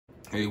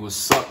Hey,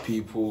 what's up,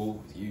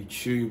 people?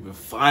 YouTube, we're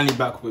finally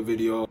back with a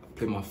video. I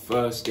played my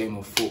first game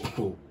of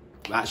football,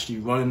 actually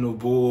running the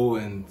ball,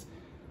 and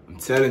I'm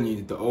telling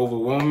you, the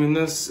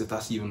overwhelmingness, if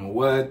that's even a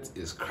word,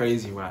 is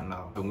crazy right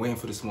now. I've been waiting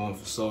for this moment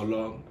for so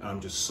long, and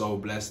I'm just so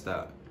blessed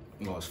that,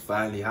 you know, it's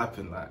finally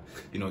happened. Like,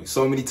 you know,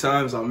 so many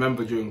times I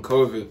remember during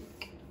COVID,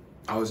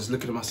 I was just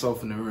looking at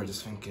myself in the mirror,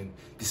 just thinking,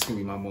 this is gonna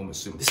be my moment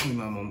soon, this is gonna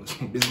be my moment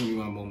soon, this is gonna be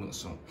my moment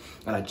soon.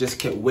 And I just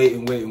kept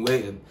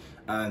waiting.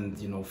 And,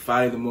 you know,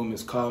 finally the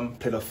moment's come.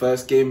 Played our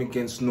first game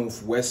against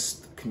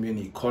Northwest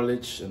Community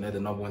College, and they're the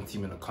 #1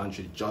 team in the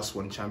country, just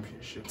won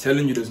championship. I'm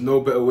telling you, there's no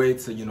better way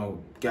to, you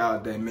know, get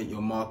out there and make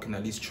your mark and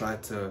at least try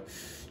to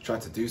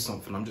do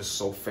something. I'm just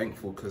so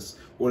thankful because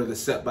all of the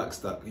setbacks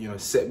that, you know,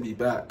 set me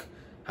back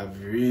have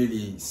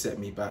really set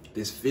me back.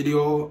 This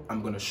video,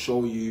 I'm gonna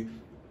show you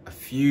a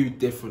few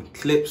different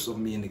clips of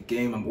me in the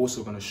game. I'm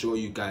also gonna show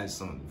you guys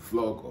some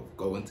vlog of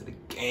going to the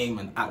game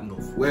and at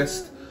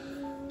Northwest.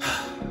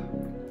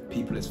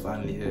 People is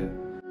finally here.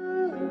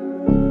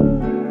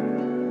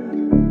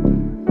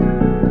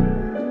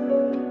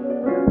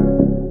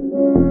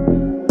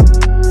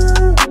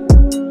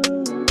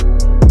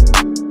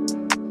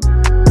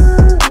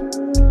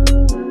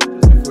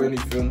 Just before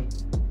anything,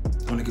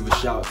 I want to give a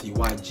shout out to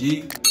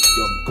YG,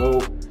 Young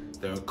Goat.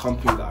 They're a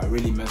company that I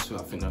really mess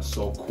with. I think they're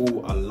so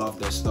cool. I love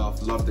their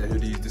stuff, love their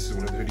hoodies. This is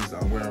one of the hoodies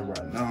that I'm wearing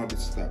right now.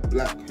 This is that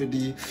black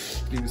hoodie.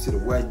 You can see the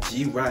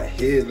YG right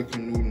here,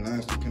 looking all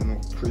nice, looking all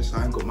crisp.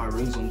 I ain't got my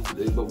rings on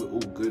today, but we're all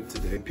good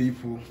today,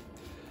 people.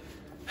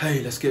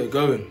 Hey, let's get it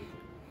going.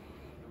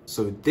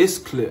 So this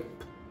clip,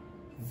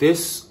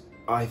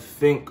 I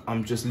think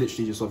I'm just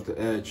literally just off the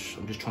edge.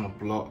 I'm just trying to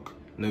block.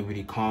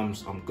 Nobody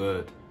comes, I'm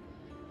good.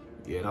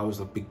 Yeah, that was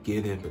the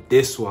beginning, but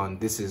this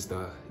is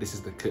the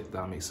clip that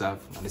I'm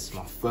excited for, and this is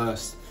my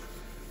first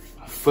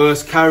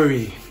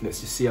carry.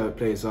 Let's just see how it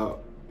plays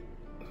out.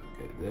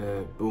 Okay,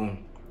 there,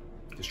 boom.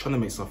 Just trying to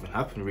make something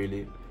happen,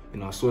 really. You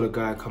know, I saw the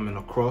guy coming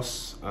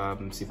across.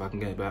 See if I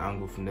can get a better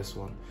angle from this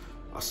one.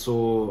 I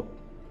saw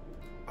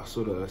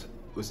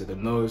the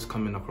nose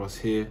coming across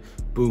here.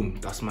 Boom,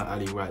 that's my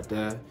alley right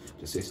there.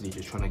 Just basically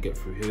just trying to get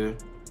through here.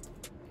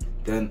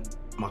 Then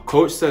my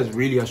coach says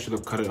really I should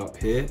have cut it up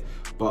here,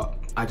 but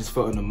I just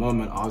felt in the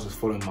moment I was just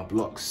following my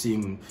blocks, see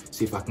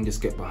if I can just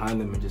get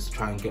behind them and just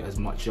try and get as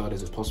much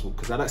yardage as possible.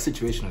 Because that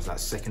situation was like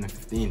 2nd and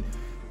 15,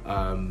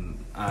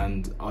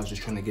 and I was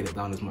just trying to get it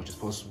down as much as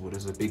possible.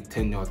 There's a big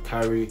 10-yard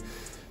carry,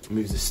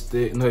 moves the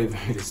stick, not even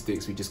the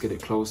sticks, we just get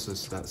it closer.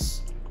 So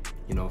that's,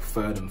 you know,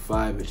 3rd and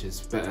 5, which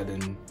is better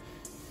than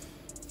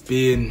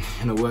being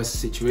in a worse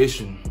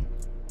situation.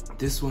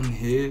 This one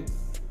here,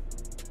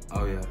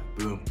 oh yeah,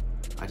 boom.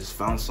 I just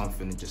found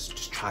something and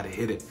just try to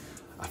hit it.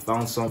 I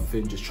found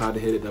something, just tried to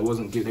hit it. They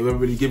weren't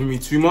really giving me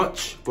too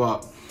much,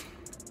 but,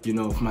 you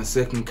know, for my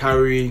second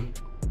carry,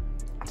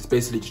 just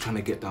basically just trying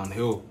to get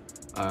downhill.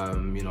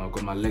 You know, I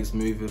got my legs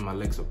moving, my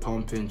legs are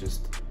pumping,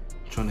 just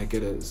trying to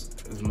get as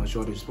much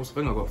yardage as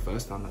possible. I think I got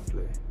first down that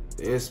play.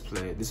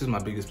 This is my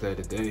biggest play of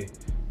the day.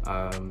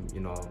 You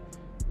know,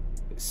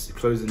 it's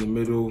closed in the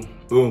middle,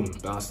 boom,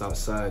 bounced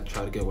outside,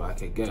 try to get what I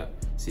could get.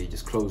 See,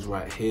 just close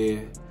right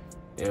here.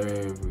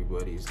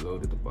 Everybody's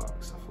loaded the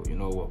box. I thought, you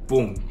know what,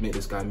 boom, make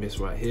this guy miss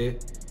right here.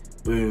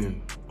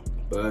 Boom,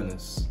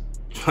 burners.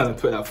 Trying to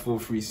put that full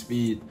free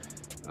speed.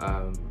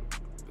 But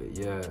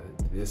yeah,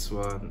 this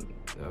one,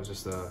 that was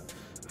just a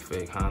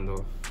fake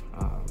handoff,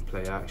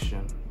 play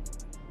action.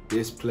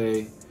 This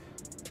play,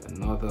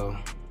 another.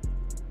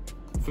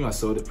 I think I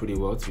sold it pretty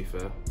well, to be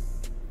fair.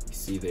 You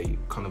see, they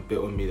kind of bit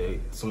on me.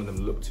 Some of them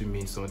looked to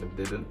me, some of them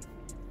didn't.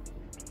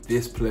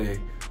 This play,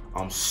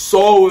 I'm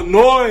so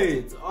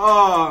annoyed.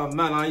 Oh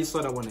man, I need to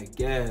start that one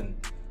again.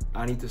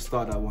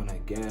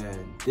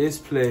 This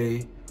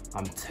play,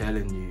 I'm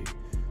telling you,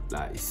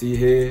 like, you see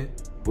here,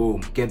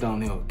 boom, get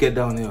downhill.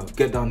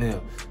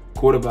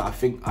 Quarterback, I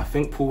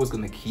think Paul was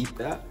gonna keep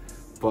that,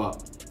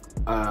 but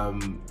I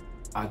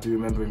do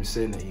remember him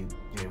saying that he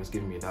was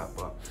giving me that,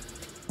 but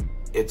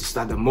it just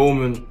at the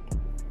moment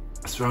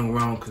I swung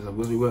around because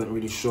we weren't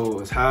really sure what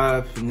was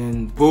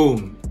happening.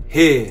 Boom,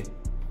 here,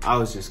 I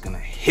was just gonna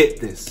hit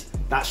this.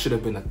 That should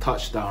have been a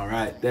touchdown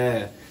right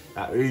there.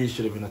 That really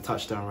should have been a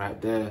touchdown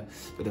right there.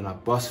 But then I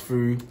bust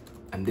through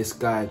and this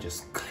guy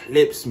just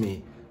clips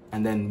me.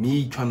 And then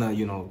me trying to,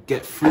 you know,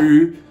 get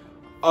through.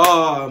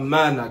 Oh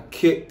man, I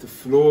kicked the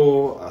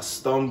floor, I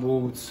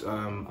stumbled,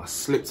 I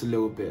slipped a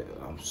little bit.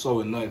 I'm so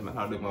annoyed, man.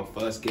 I did my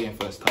first game,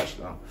 first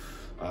touchdown.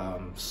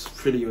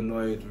 Pretty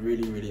annoyed,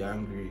 really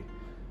angry.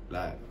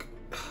 Like,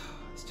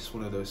 it's just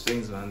one of those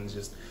things, man. It's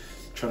just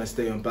trying to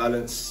stay on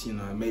balance. You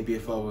know, maybe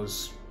if I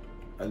was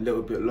a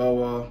little bit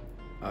lower,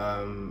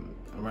 I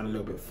ran a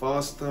little bit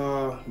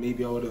faster,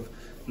 maybe I would have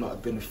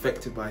not been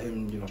affected by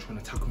him, you know, trying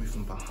to tackle me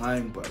from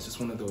behind. But it's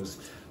just one of those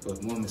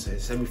moments.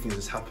 Everything's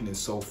just happening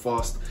so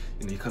fast.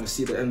 You know, you kind of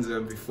see the end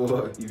zone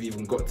before you've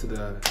even got to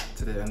the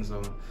end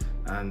zone,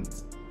 and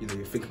you know,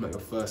 you're thinking about your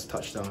first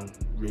touchdown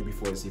really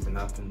before it's even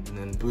happened, and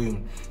then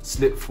boom,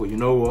 slip foot. You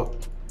know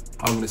what?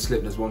 I'm gonna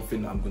slip. There's one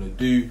thing that I'm gonna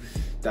do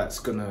that's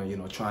gonna, you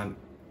know, try and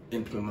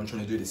implement what I'm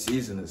trying to do this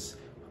season. Is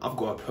I've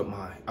got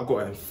to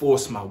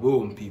enforce my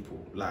will on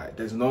people. Like,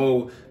 there's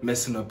no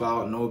messing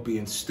about, no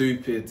being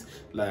stupid.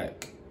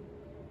 Like,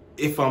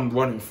 if I'm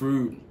running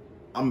through,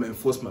 I'm gonna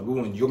enforce my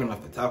will, and you're gonna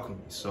have to tackle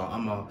me. So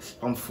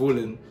if I'm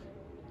falling,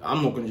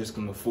 I'm not just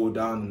gonna fall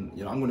down.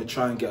 You know, I'm gonna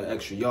try and get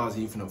extra yards,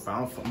 even if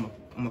I'm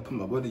gonna put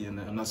my body in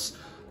it, and that's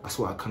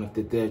what I kind of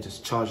did there.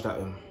 Just charged at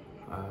him.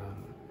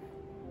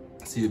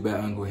 See a better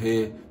angle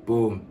here,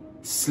 boom.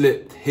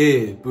 Slipped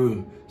here,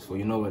 boom. So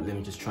you know what? Let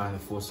me just try and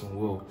enforce some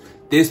will.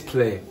 This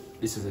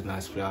is a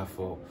nice play. I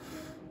thought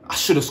I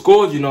should have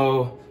scored. You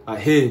know,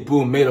 like here,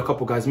 boom, made a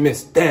couple guys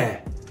miss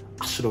there.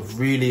 I should have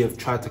really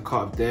tried to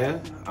cut up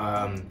there.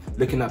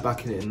 Looking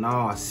back at it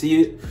now, I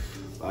see it.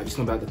 But I just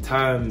know at the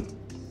time,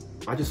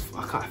 I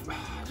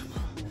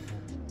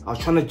was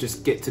trying to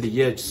just get to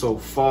the edge so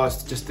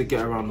fast just to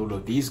get around all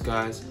of these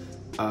guys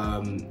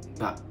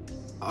that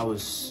I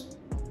was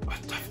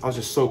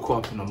just so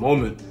caught up in the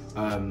moment.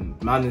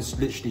 Managed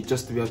literally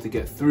just to be able to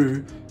get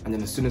through, and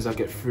then as soon as I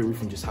get through,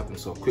 everything just happened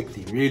so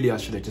quickly. Really, I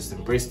should have just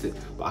embraced it,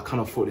 but I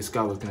kind of thought this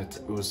guy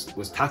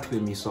was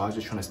tackling me, so I was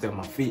just trying to stay on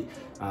my feet.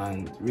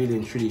 And really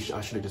and truly, I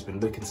should have just been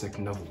looking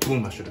second level.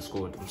 Boom, I should have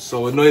scored. I'm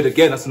so annoyed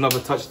again. That's another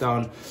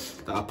touchdown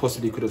that I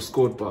possibly could have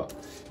scored, but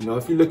you know,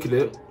 if you look at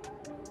it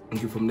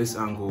from this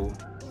angle,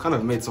 kind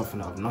of made something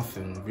out of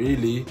nothing,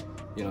 really.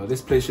 You know,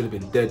 this play should have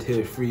been dead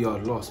here,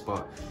 3-yard loss,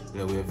 but you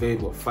know, we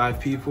evaded what, 5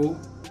 people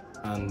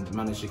and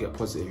managed to get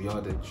positive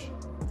yardage.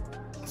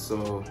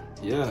 So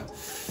yeah,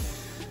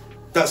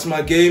 that's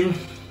my game.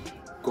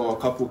 Got a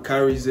couple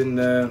carries in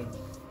there,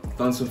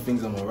 done some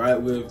things I'm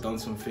alright with, done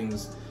some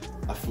things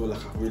I feel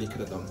like I really could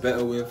have done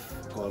better with.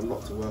 Got a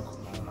lot to work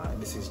on. Like,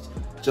 this is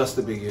just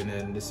the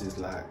beginning. This is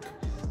like,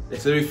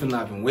 it's everything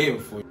that I've been waiting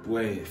for.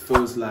 Boy, it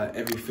feels like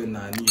everything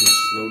that I need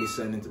is slowly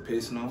setting into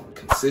place now.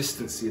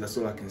 Consistency, that's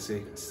all I can say.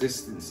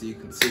 Consistency,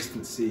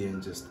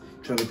 and just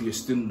trying to be a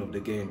student of the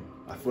game.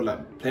 I feel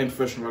like playing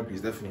professional rugby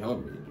has definitely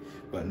helped me,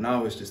 but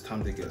now it's just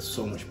time to get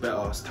so much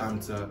better. It's time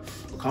to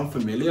become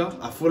familiar.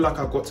 I feel like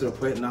I've got to the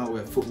point now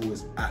where football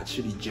is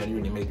actually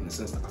genuinely making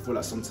sense. I feel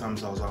like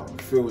sometimes I was out on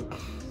the field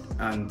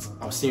and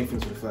I was seeing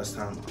things for the first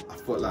time. I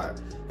felt like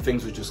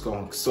things were just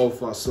going so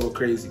far, so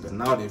crazy, but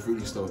now they've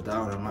really slowed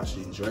down and I'm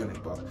actually enjoying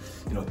it. But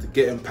you know, to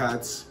get in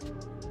pads,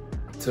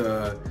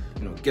 to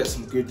get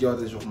some good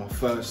yardage of my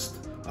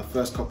first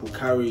couple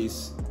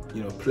carries,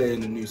 you know,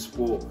 playing a new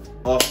sport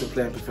after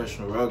playing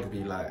professional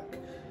rugby, like,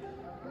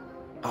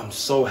 I'm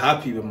so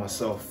happy with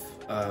myself.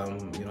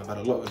 You know, I've had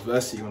a lot of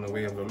adversity on the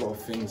way, of a lot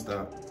of things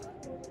that,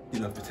 you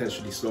know,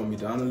 potentially slow me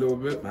down a little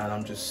bit. Man,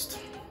 I'm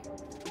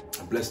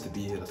blessed to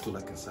be here. That's all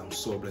I can say. I'm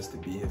so blessed to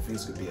be here.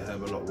 Things could be a hell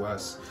of a lot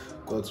worse.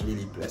 God's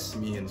really blessed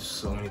me in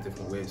so many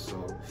different ways.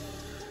 So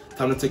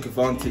time to take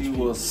advantage.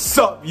 What's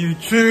up,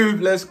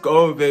 YouTube? Let's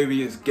go,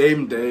 baby. It's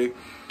game day.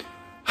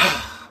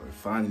 We're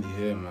finally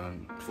here,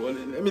 man.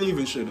 Let me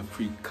even show the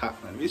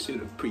pre-cut, man. Let me show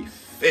the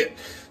pre-fit.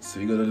 So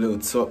we got a little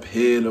top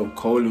here, little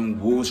Colin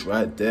Walsh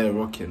right there,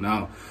 rocking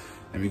out.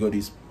 And we got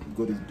these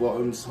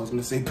bottoms. I was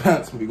gonna say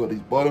pants, but we got these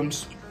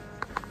bottoms.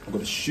 I got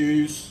the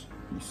shoes.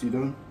 You see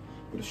them?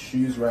 Got the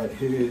shoes right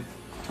here.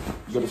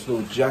 We got this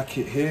little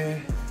jacket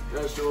here.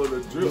 Yeah, show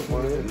the drip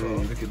on it, bro.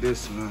 Look at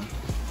this, man.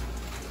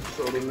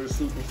 Show them this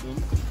super suit.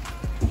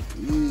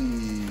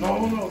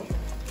 No.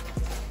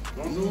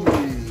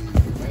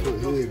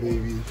 Look here,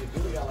 baby.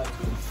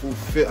 Full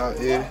fit out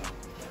here.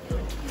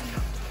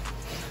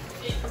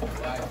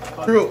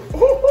 Real.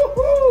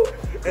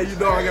 And you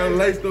know I gotta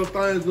lace those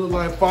things look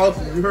like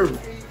faucets. You heard me?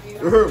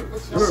 You heard me?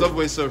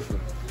 Subway surfer.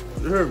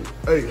 You heard me?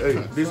 Hey,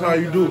 this how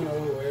you do it.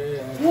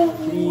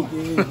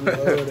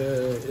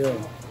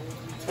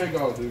 Take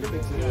off, dude.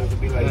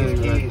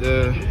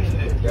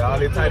 Yeah, all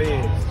these tight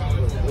ends.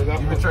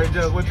 What Trey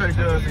does? What's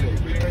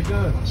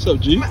up,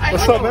 G?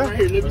 What's up, man?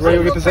 Ready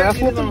to get this ass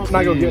whooped?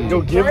 Not go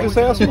give this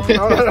ass whooped? I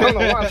don't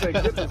know why I say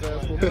get this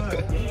ass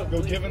whooped.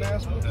 Go give an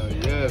ass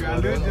whooped? Yeah,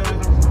 man.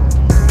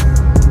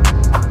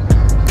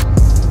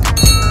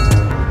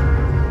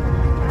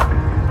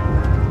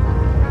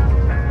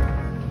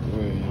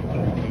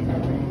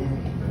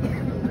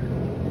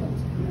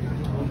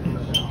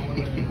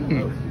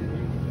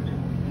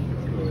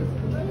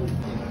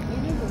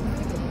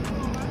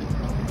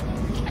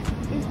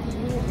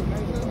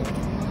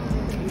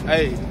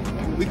 Hey,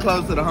 we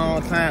close to the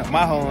hometown,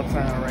 my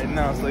hometown right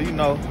now, so you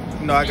know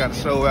I gotta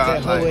show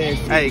out. Like,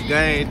 hey,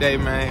 game day,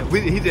 man.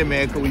 He just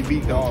mad because we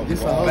beat them.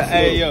 This a OC.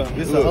 Hey, yo,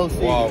 this a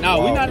OC.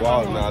 No, we not.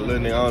 Nah, little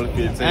nigga only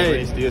 15, but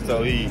he still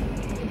so easy.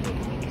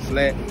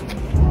 Slack.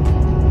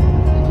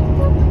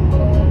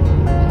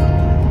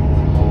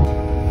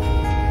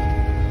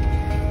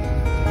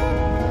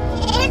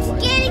 It's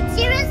getting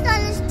serious on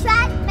this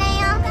track, man.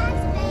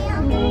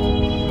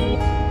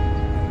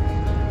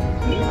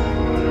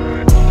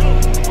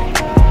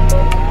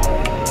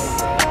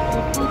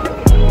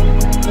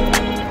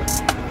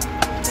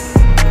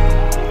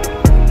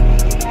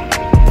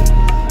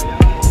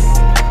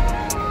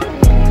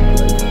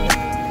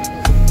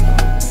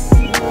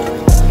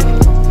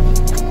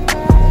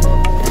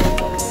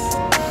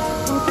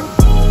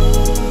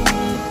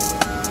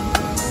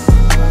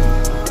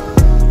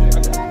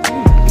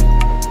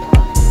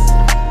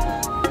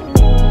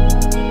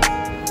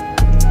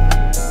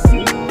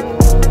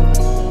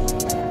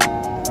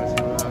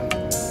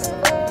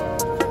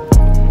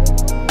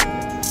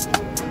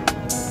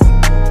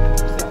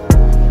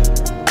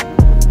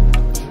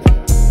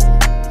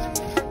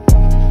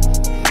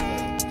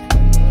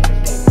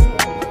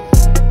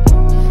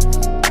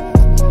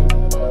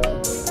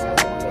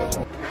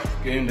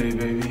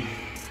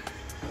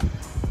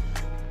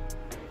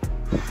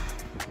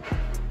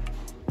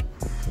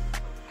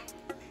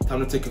 Time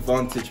to take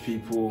advantage,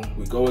 people.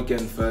 We go again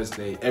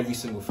Thursday. Every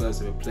single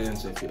Thursday we're playing.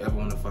 So if you ever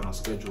want to find our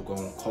schedule, go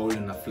on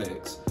Colin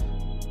Athletics.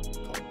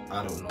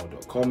 I don't know,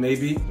 .com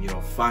maybe. You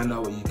know, find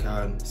out what you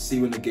can.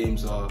 See when the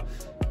games are.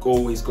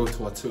 Always go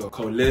to our Twitter,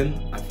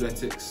 Colin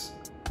Athletics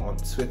on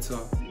Twitter.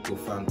 You'll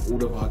find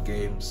all of our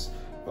games.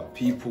 But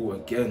people,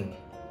 again,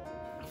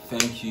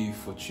 thank you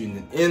for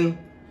tuning in.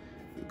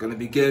 We're gonna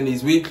be getting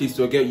these weeklies,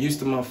 so get used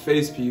to my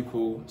face,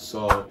 people.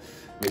 So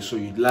make sure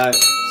you like,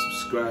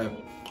 subscribe,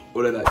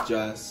 all of that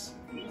jazz.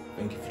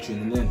 Thank you for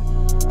tuning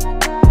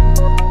in.